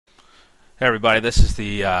Hey everybody, this is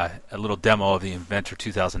a little demo of the Inventor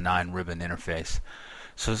 2009 ribbon interface.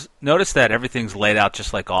 So notice that everything's laid out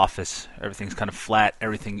just like Office. Everything's kind of flat.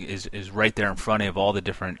 Everything is right there in front of all the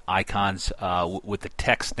different icons with the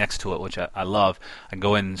text next to it, which I love. I can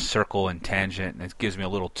go in circle and tangent, and it gives me a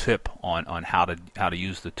little tip on how to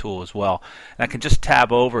use the tool as well. And I can just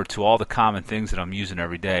tab over to all the common things that I'm using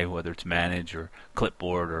every day, whether it's Manage or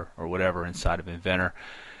Clipboard or whatever inside of Inventor.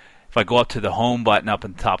 If I go up to the Home button up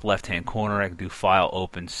in the top left-hand corner, I can do File,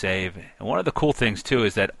 Open, Save. And one of the cool things, too,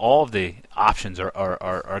 is that all of the options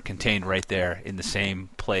are contained right there in the same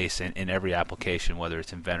place in every application, whether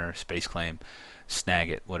it's Inventor, SpaceClaim,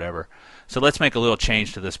 Snagit, whatever. So let's make a little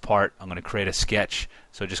change to this part. I'm going to create a sketch.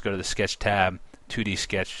 So just go to the Sketch tab, 2D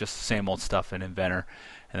Sketch, just the same old stuff in Inventor.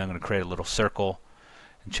 And I'm going to create a little circle.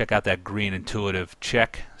 And check out that green intuitive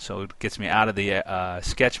check. So it gets me out of the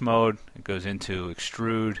sketch mode. It goes into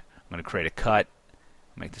Extrude. I'm going to create a cut,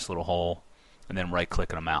 make this little hole, and then right-click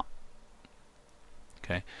them out.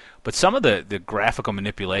 Okay, but some of the graphical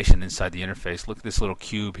manipulation inside the interface. Look at this little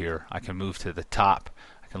cube here. I can move to the top.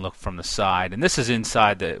 I can look from the side, and this is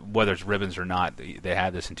inside the whether it's ribbons or not. They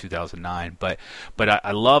had this in 2009, but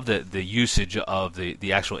I love the usage of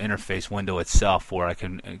the actual interface window itself, where I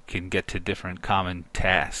can get to different common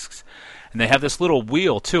tasks. And they have this little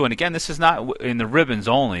wheel too. And again, this is not in the ribbons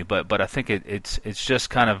only, but I think it's just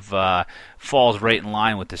kind of falls right in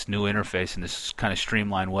line with this new interface and this kind of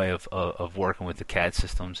streamlined way of working with the CAD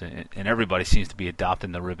systems. And everybody seems to be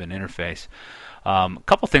adopting the ribbon interface. A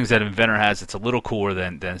couple things that Inventor has that's a little cooler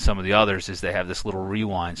than some of the others is they have this little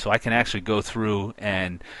rewind, so I can actually go through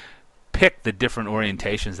and pick the different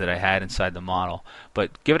orientations that I had inside the model.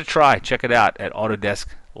 But give it a try. Check it out at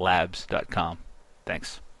AutodeskLabs.com.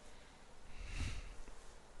 Thanks.